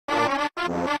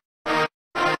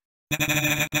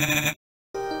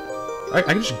I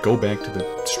can just go back to the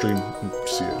stream and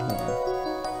see it. Hold on.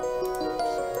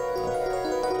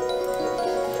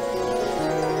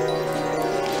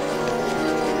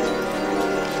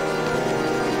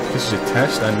 This is a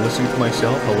test, I'm listening to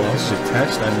myself. Hello, this is a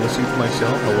test, I'm listening to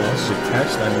myself. Hello, this is a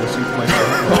test, I'm listening to myself.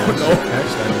 Hello, this is a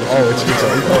test, I'm listening to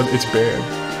myself. It's bad.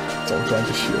 It's all trying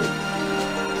to shoot.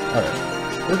 Alright,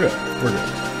 we're good. We're good.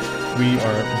 We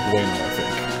are bueno, I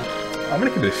think. I'm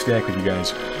gonna keep it a stack with you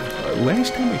guys.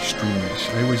 Last time I streamed this,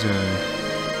 I was,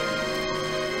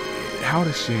 how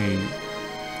to say,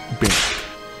 baked.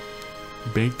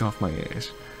 Baked off my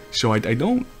ass. So I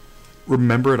don't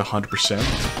remember it 100%.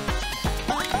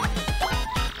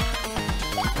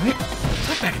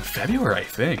 It's back in February, I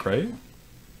think, right?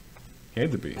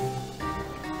 Had to be.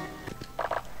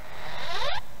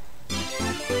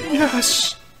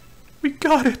 Yes! We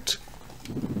got it!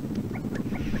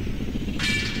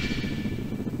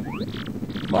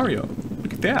 Mario,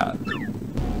 look at that.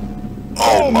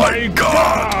 Oh my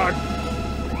god!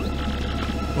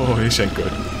 Oh, this ain't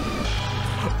good.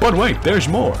 But wait, there's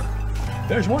more.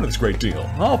 There's more to this great deal.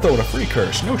 I'll throw in a free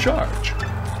curse, no charge.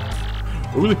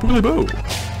 Ooly pooly boo.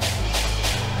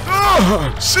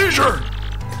 Ah! Seizure!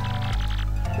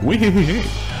 Wee!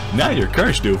 Now you're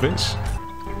cursed, doofus.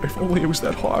 If only it was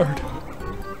that hard.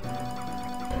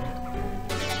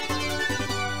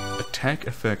 Attack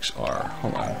effects are...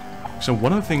 Hold on. So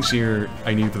one of the things here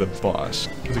I need for the boss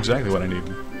is exactly what I need.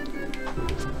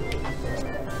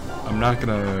 I'm not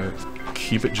gonna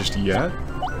keep it just yet,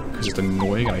 because it's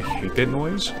annoying and I hate that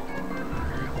noise.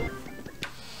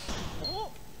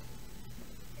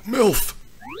 MILF!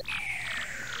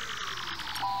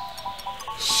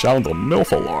 Sound the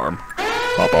MILF alarm.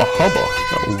 Hubba hubba,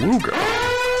 awooga.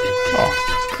 Oh,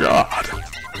 God.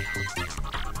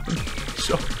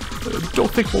 So,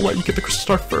 don't think we'll let you get the crystal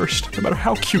star first, no matter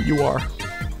how cute you are.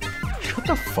 Shut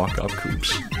the fuck up,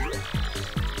 Coops.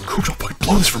 Coops, don't fucking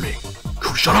blow this for me.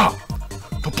 Coops, shut up.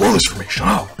 Don't blow this for me, shut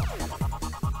up.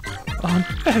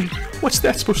 Hey, what's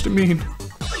that supposed to mean?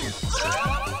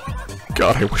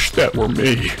 God, I wish that were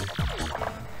me.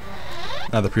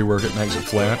 Now the pre-workout makes it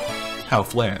flat. How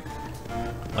flat?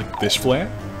 Like this flat?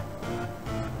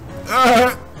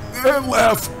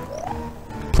 Laugh.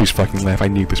 Please fucking laugh. I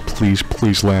need this. Please,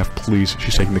 please laugh. Please.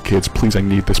 She's taking the kids. Please, I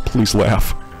need this. Please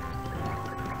laugh.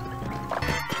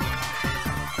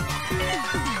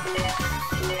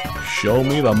 Show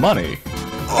me the money.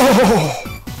 Oh!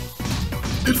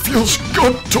 It feels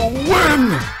good to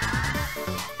win!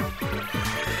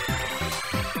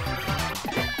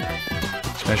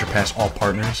 Smash or pass all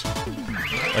partners?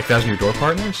 Like Thousand Year Door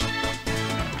partners?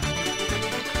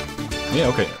 Yeah,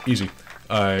 okay, easy.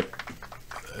 I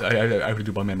have to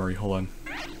do by memory, hold on.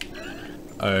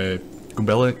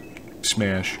 Goombella,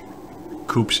 smash.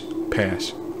 Koops,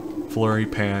 pass. Flurry,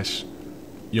 pass.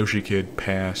 Yoshi Kid,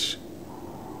 pass.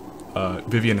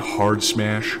 Vivian, hard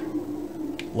smash.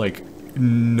 Like,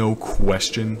 no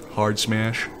question, hard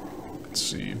smash. Let's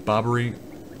see, Bobbery.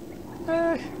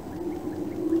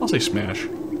 I'll say smash.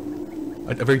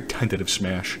 A very tentative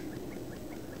smash.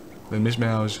 Then Ms.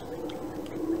 Mouse.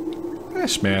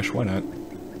 Smash, why not?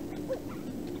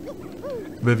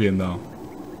 Vivian, though.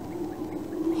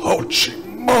 Hochi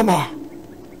mama!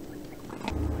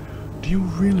 Do you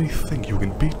really think you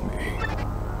can beat me?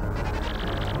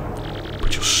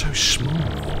 But you're so small.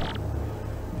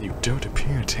 You don't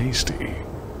appear tasty.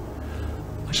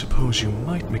 I suppose you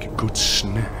might make a good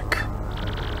snack.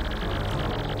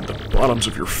 The bottoms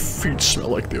of your feet smell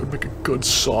like they would make a good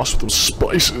sauce with those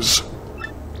spices.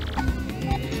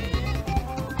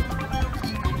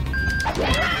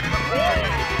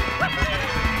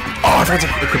 Oh, I forgot to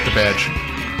equip the badge.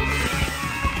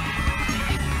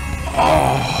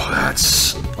 Oh,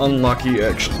 that's unlucky,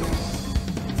 actually.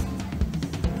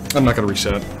 I'm not gonna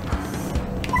reset.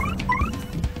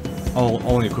 I'll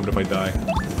only equip it if I die.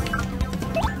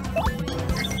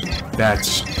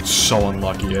 That's so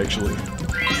unlucky, actually.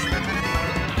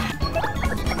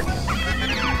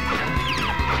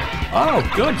 Oh,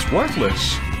 good, it's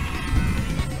worthless.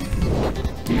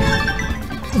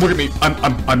 Look at me.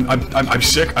 I'm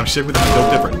sick. I'm sick with it.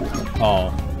 No different.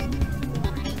 Oh.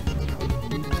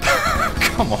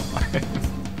 Come on.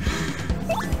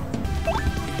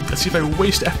 Let's see if I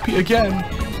waste FP again.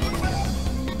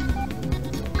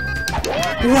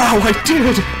 Wow, I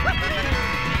did!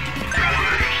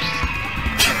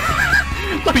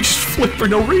 Let me just flip for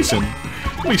no reason.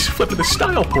 Let me flip to the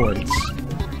style points.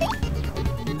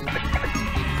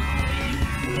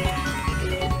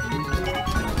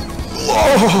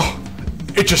 Oh,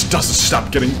 it just doesn't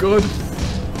stop getting good.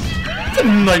 The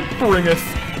night bringeth.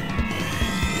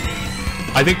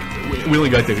 I think We only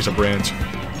got these brands.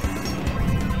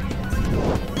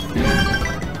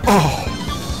 Oh!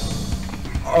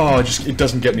 Oh, it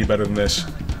doesn't get any better than this.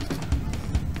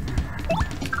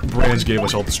 Brands gave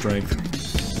us all the strength.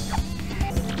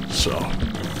 So,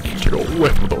 take a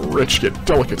whiff of the rich yet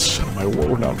delicate scent of my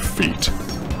world-renowned feet.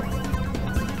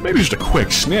 Maybe just a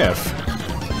quick sniff.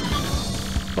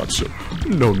 That's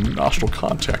no nostril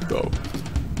contact, though.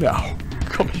 Now,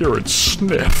 come here and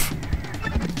sniff.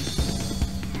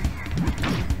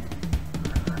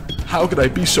 How could I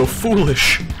be so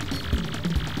foolish?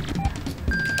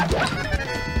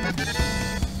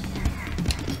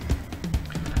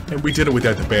 And we did it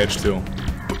without the badge, too.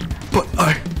 But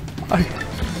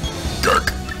Dirk!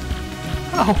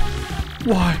 How?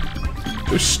 Why?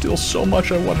 There's still so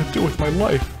much I want to do with my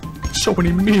life. So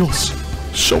many meals.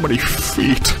 So many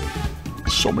feet.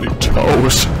 So many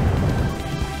toes.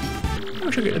 I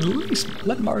wish I could at least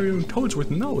let Mario and Toadsworth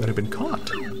know that I've been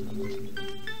caught.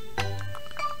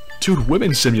 Dude,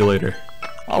 Women's Simulator.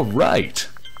 Alright.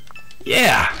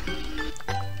 Yeah!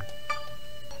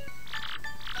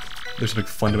 There's something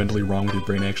fundamentally wrong with your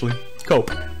brain, actually.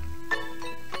 Cope.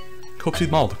 Cope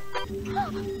seed mold.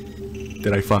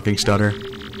 Did I fucking stutter?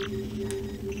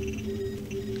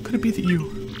 Could it be that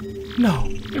you... No,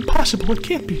 impossible, it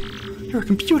can't be. You're a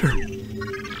computer.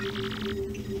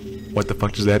 What the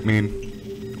fuck does that mean?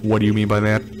 What do you mean by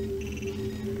that?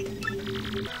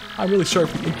 I'm really sorry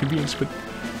for the inconvenience, but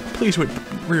please wait at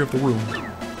the rear of the room.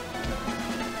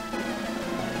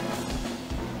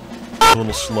 A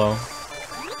little slow.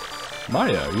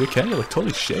 Mario, are you okay? You look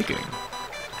totally shaking.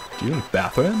 Do you in the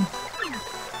bathroom?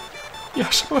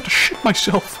 Yes, I'm about to shit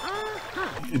myself.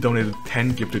 You donated 10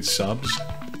 gifted subs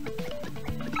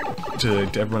to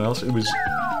everyone else. It's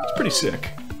pretty sick.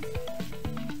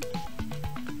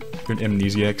 You're an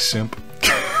amnesiac simp.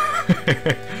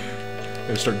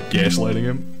 Gonna start gaslighting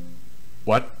him.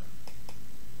 What?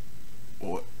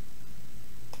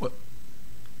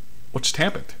 What just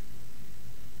happened?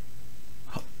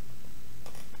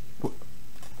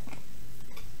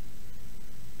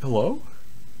 Hello?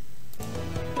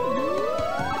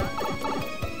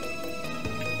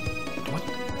 What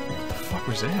the fuck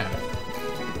was that?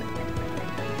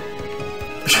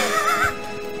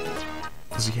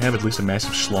 Does he have at least a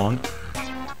massive schlong?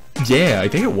 Yeah, I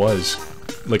think it was.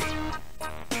 Like,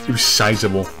 it was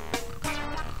sizable.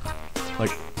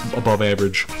 Like, above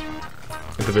average.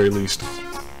 At the very least.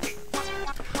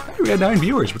 Hey, we got 9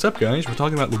 viewers. What's up, guys? We're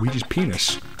talking about Luigi's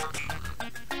penis.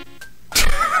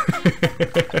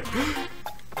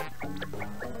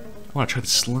 I want to try the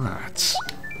slots.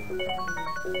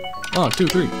 1, 2,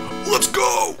 3. Let's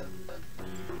go!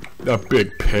 A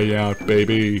big payout,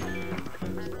 baby.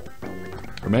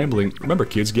 Remember,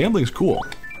 kids, gambling's cool.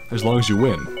 As long as you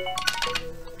win.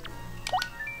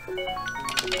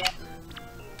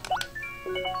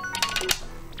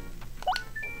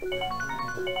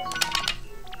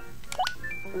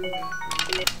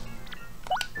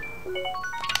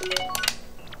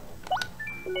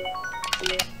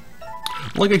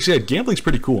 Like I said, gambling's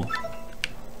pretty cool.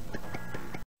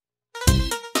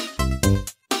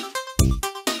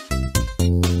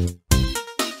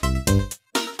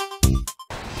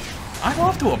 I'm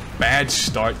off to a bad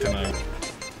start tonight.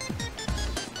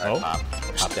 Oh?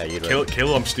 Pop that,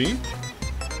 Caleb on Steam?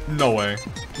 No way.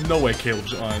 No way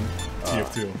Caleb's on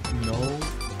TF2.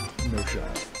 No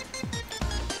shot.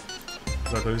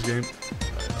 Did I play this game?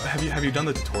 Have you done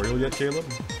the tutorial yet, Caleb?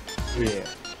 Yeah.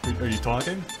 Are you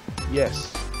talking?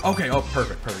 Yes. Okay, oh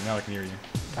perfect. Now I can hear you.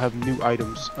 I have new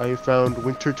items. I found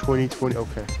Winter 2020.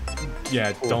 Okay.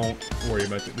 Yeah, cool. Don't worry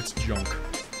about it. It's junk.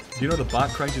 Do you know the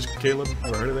bot crisis, Caleb?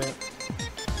 Ever heard of that?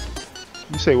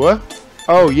 You say what?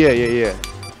 Oh, yeah. I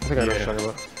think I know what you're talking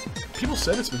about. People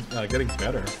said it's been getting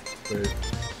better, but...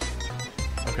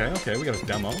 Okay, we got a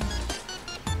demo.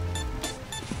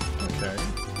 Okay.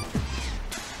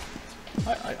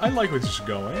 I like where this is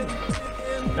going.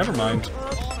 Never mind.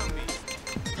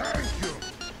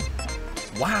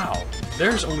 Wow,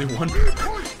 there's only one...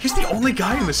 He's the only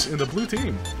guy in the blue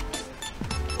team.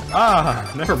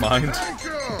 Ah, never mind.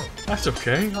 That's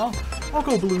okay. I'll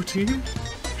go blue team.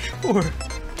 Sure.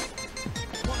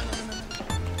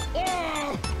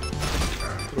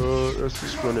 Let's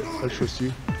just run it. I trust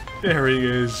you. There he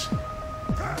is.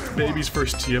 Baby's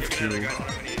first TF2.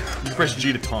 You press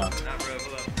G to taunt.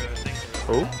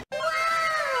 Oh?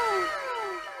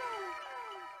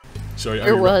 So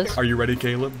are you ready,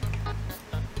 Caleb?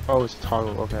 Oh, it's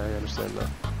toggle. Okay, I understand now.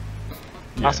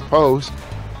 Yeah. I suppose.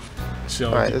 So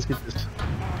alright, let's get this.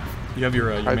 You have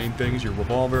your main things, your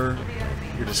revolver,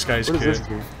 your disguise kit. What does this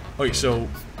do? Okay, so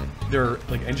they're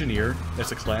like engineer, that's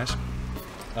the class.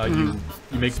 you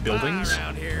make buildings,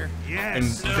 and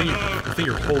the thing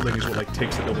you're holding is what like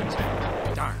takes the buildings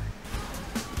down. Darn.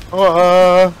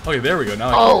 Okay, there we go. Now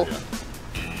I can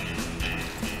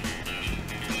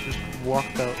Just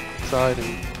walked outside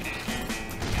and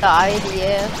died,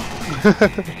 yeah.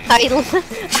 I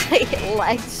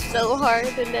lagged so hard,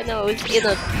 and then I was in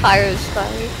a pyro spy.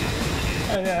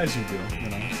 yeah, as you do, you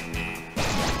know.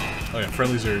 Oh yeah,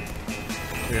 friendlies are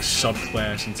like a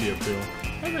subclass in TF2.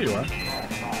 Oh, there you are.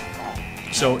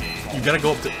 So you gotta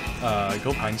go up to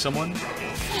go behind someone.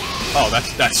 Oh,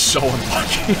 that's so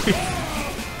unlucky.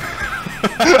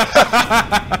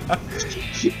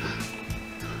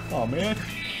 Oh man,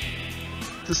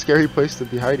 it's a scary place to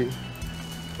be hiding.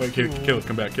 Wait, Caleb,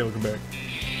 come back. Caleb, come back.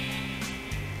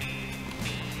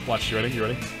 Watch, you ready? You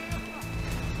ready?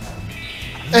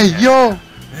 Hey, yo!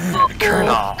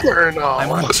 Colonel. Colonel! I'm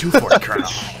on 2 for it,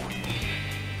 Colonel.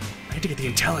 I need to get the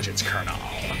intelligence, Colonel.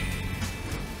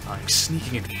 I'm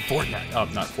sneaking in Fortnite. Oh,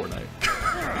 not Fortnite.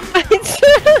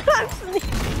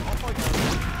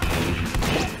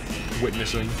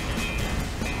 Witnessing.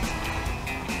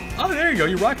 Oh, there you go.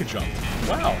 You rocket jumped.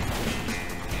 Wow.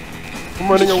 I'm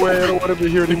running away. I don't want to be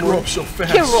here You grew anymore. up so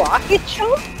fast. Can rocket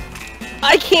jump?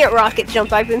 I can't rocket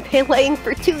jump. I've been playing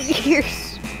for 2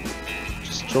 years.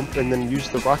 Just jump and then use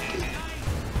the rocket.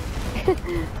 Okay,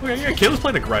 yeah, Caleb's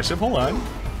playing aggressive. Hold on.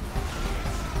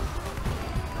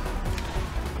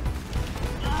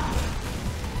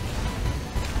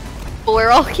 We're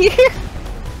all here.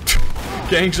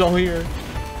 Gang's all here.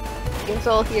 It's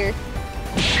all here.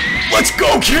 Let's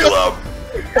go, Caleb!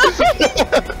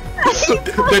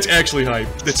 That's actually hype.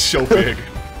 That's so big.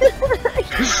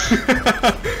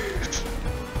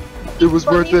 It was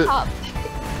worth it.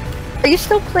 Are you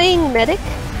still playing Medic?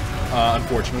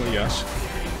 Unfortunately, yes.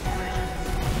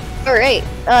 Alright,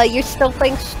 you're still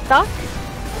playing Stock?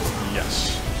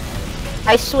 Yes.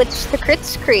 I switched to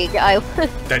Kritzkrieg. I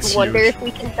That's wonder huge. if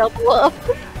we can double up.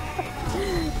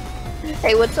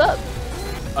 Hey, what's up?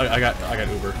 I got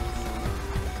Uber.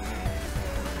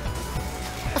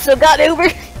 Also got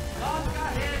Uber.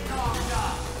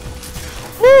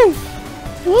 Woo!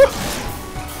 Woo!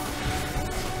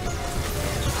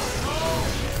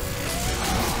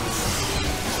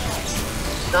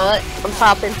 Not. I'm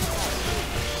popping.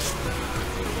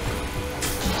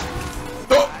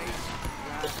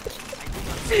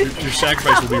 Your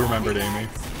sacrifice will be remembered, Amy.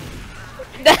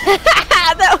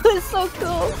 That was so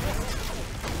cool.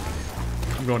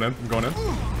 I'm going in. I'm going in.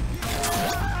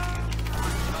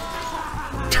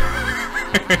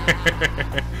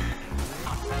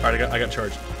 Alright, I got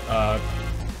charged.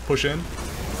 Push in.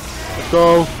 Let's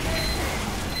go.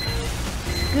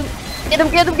 Get him,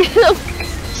 get him, get him!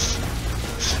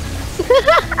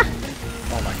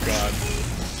 Oh my god.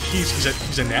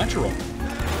 He's a natural.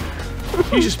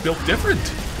 He's just built different.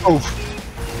 Oh.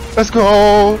 Let's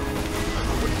go.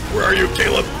 Where are you,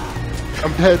 Caleb?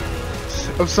 I'm dead.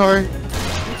 I'm sorry.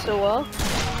 So well.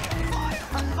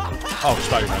 Oh,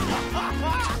 Spider-Man.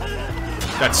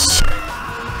 That's...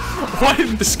 Why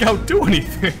didn't the scout do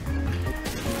anything?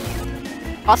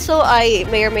 Also, I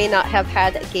may or may not have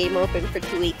had a game open for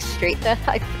 2 weeks straight that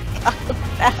I forgot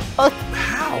about.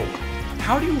 How?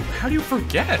 How do you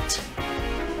forget?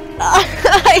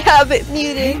 I have it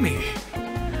muted. Amy.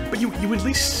 But you at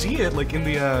least see it like in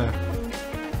the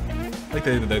like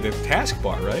the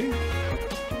taskbar, right?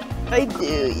 I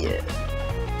do, yeah.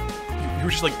 You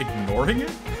were just like ignoring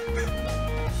it?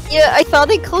 Yeah, I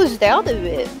thought I closed out of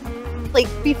it. Like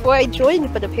before I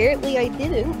joined, but apparently I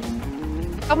didn't.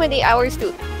 How many hours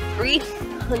do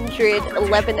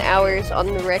 311 hours on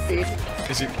the record.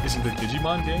 Is it the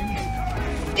Digimon game?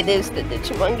 It is the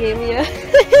Digimon game, yeah.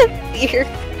 Here.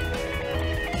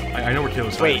 I know where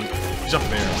Caleb's hiding. He's up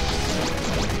there.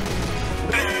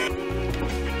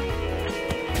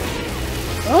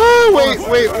 Oh, wait.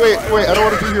 I don't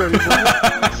want to be here anymore.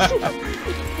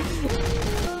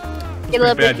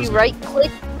 Caleb, bad, if you doesn't it?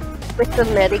 right-click with the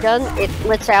medigun, it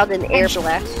lets out an air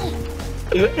blast.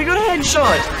 I got a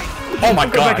headshot! Oh my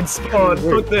Go back god! and spawn.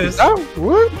 Put this. Oh,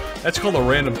 what? That's called a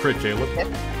random crit, Caleb.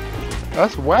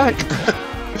 That's whack.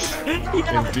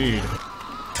 Indeed.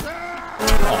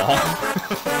 Aww.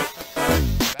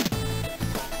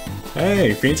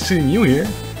 Hey, fancy seeing you here.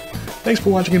 Thanks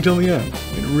for watching until the end.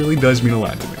 It really does mean a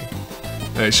lot to me.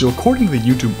 So according to the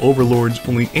YouTube overlords,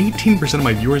 only 18% of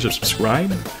my viewers have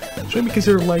subscribed, so maybe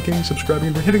consider liking, subscribing,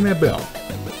 and hitting that bell.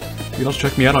 You can also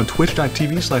check me out on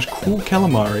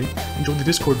twitch.tv/coolcalamari and join the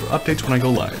Discord for updates when I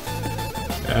go live.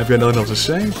 I've got nothing else to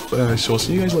say, so I'll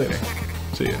see you guys later.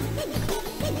 See ya.